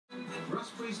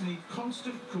gooseberries need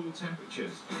constant cool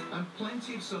temperatures and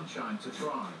plenty of sunshine to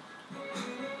thrive.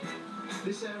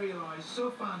 This area lies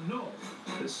so far north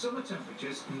that summer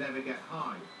temperatures never get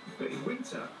high, but in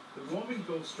winter, the warming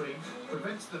Gulf Stream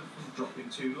prevents them from dropping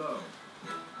too low.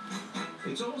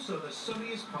 It's also the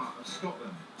sunniest part of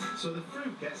Scotland, so the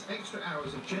fruit gets extra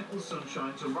hours of gentle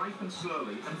sunshine to ripen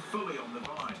slowly and fully on the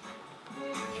vine.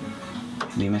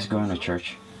 Do you miss going to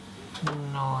church?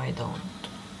 No, I don't.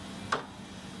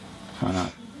 Why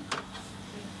not?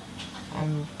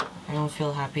 I don't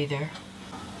feel happy there.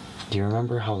 Do you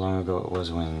remember how long ago it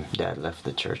was when Dad left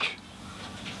the church?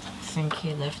 I think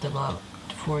he left about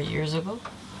 4 years ago.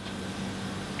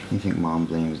 You think Mom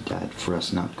blames Dad for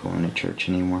us not going to church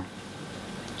anymore?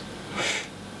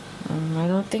 I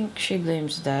don't think she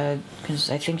blames Dad, because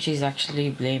I think she's actually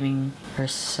blaming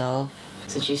herself.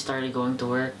 Since she started going to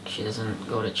work, she doesn't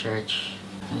go to church,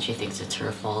 and she thinks it's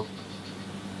her fault.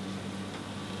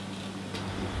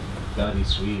 God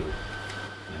is real,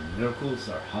 and miracles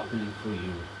are happening for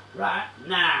you right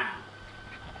now.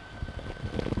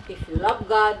 If you love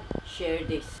God, share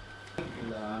this.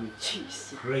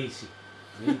 Jeez. Crazy.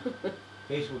 Yeah.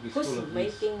 Facebook is Who's full of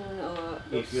making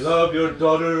this. If you love your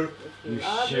daughter, you share.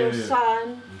 love your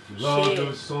son, If you love share.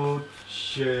 your son,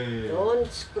 share.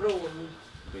 Don't scroll.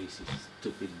 Crazy,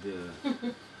 stupid.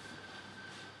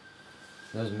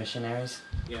 Those missionaries?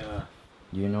 Yeah.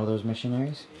 Do you know those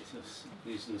missionaries?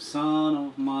 He's the son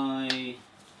of my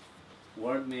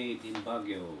wardmate in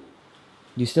Baguio.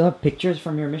 Do you still have pictures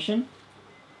from your mission?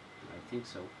 I think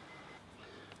so.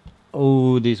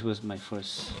 Oh, this was my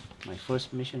first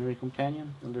missionary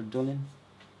companion, Elder Dolan.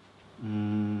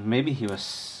 Maybe he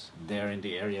was there in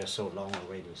the area so long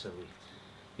already, so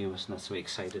he was not so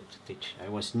excited to teach. I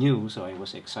was new, so I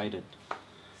was excited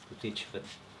to teach. But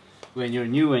when you're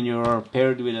new and you're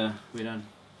paired with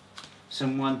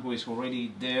someone who is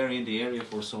already there in the area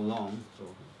for so long, so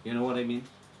you know what I mean?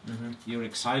 Mm-hmm. You're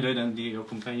excited, and your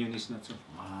companion is not so.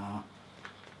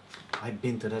 I've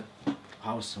been to that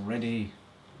house already.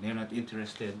 They're not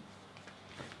interested.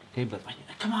 Okay, but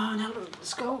come on, Elder,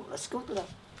 let's go to that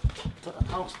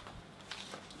house.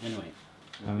 Anyway,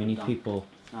 How many people?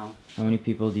 now How many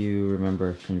people do you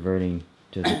remember converting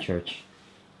to the church?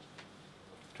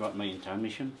 throughout my entire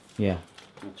mission, Yeah,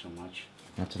 not so much,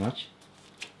 not so much.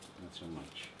 not so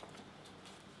much.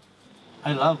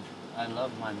 I love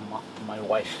my mom, my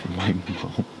wife. My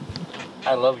mom.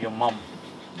 I love your mom.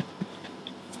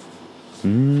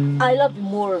 I love you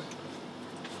more.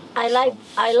 I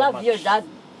So love much. your dad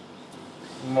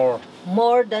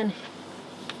more than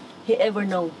he ever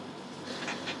know.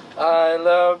 I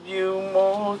love you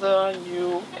more than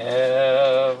you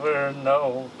ever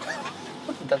know.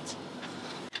 That's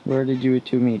Where did you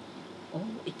two meet? Oh,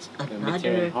 it's we met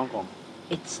here in another. Hong Kong.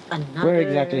 It's another. Where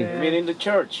exactly? We met in the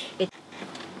church. It-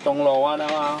 Tongloa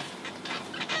na.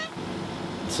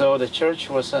 So the church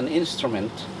was an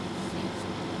instrument,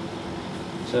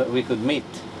 so we could meet.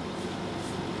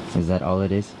 Is that all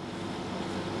it is?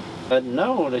 But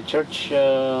no, the church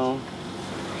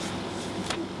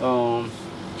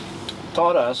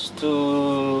taught us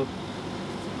to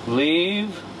live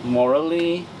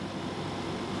morally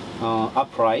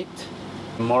upright,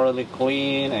 morally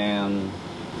clean, and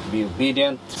be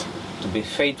obedient, to be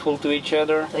faithful to each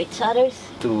other, To each others.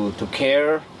 to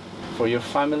care for your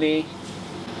family.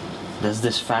 Does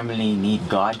this family need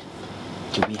God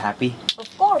to be happy? Of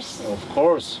course, Of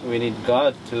course, we need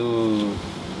God to.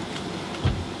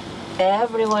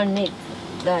 everyone needs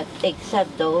that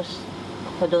except those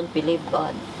who don't believe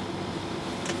God.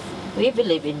 We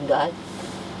believe in God.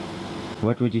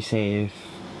 What would you say if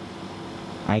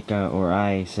Aika or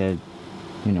I said,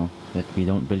 that we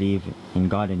don't believe in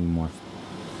God anymore?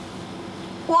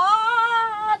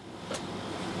 What?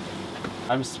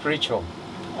 I'm spiritual.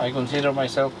 I consider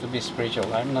myself to be spiritual.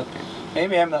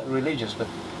 Maybe I'm not religious, but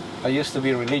I used to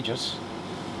be religious.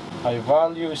 I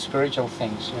value spiritual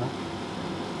things,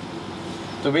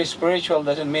 To be spiritual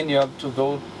doesn't mean you have to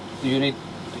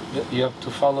you have to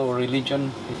follow a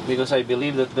religion, because I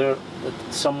believe that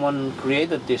someone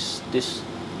created these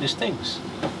things.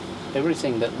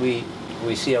 Everything that we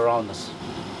see around us.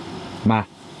 Ma,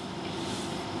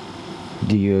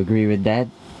 do you agree with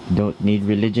Dad? Don't need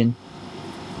religion?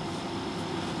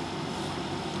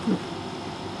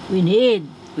 We need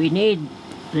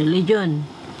religion.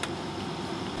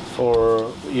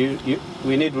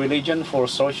 We need religion for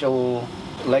social,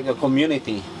 like a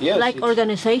community. Yes. Like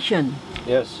organization.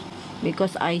 Yes.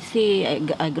 Because I see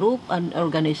a group and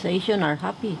organization are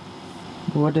happy.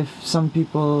 What if some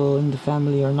people in the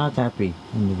family are not happy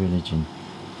in the religion?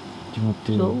 Do you want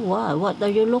to... So what are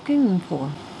you looking for?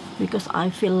 Because I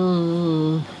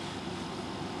feel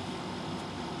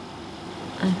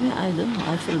I don't know.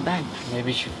 I feel bad.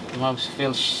 Maybe mom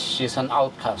feels she's an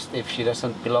outcast if she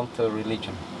doesn't belong to a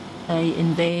religion.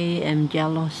 And they am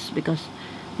jealous because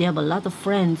they have a lot of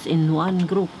friends in one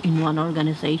group, in one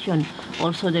organization.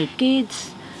 Also their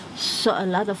kids, so a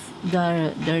lot of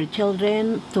their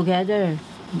children together,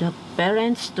 the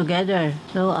parents together.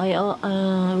 So I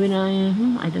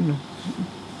don't know.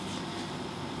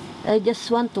 I just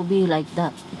want to be like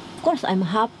that. Of course, I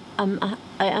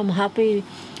am happy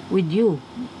with you.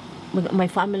 My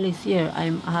family is here.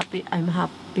 I'm happy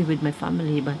with my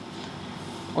family, but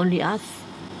only us.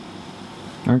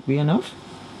 Aren't we enough?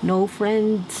 No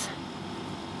friends.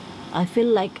 I feel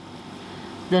like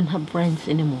don't have friends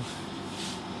anymore.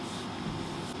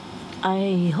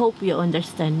 I hope you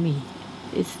understand me.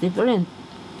 It's different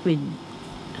with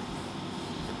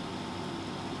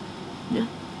yeah.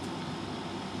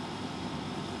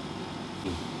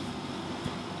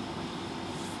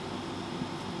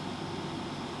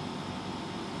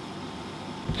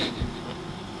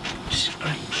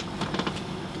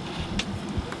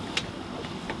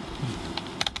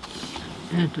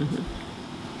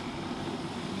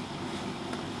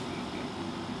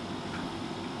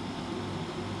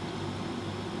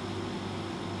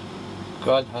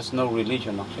 God has no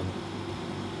religion actually.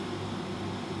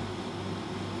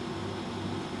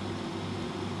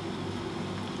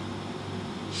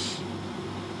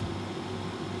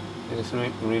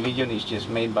 Religion is just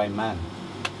made by man.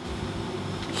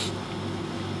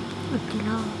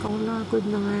 Good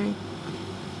night.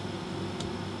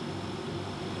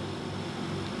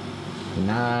 Good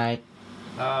night.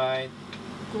 Night.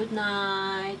 Good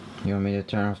night. You want me to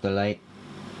turn off the light?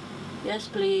 Yes,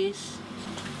 please.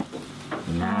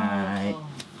 Good night. Oh.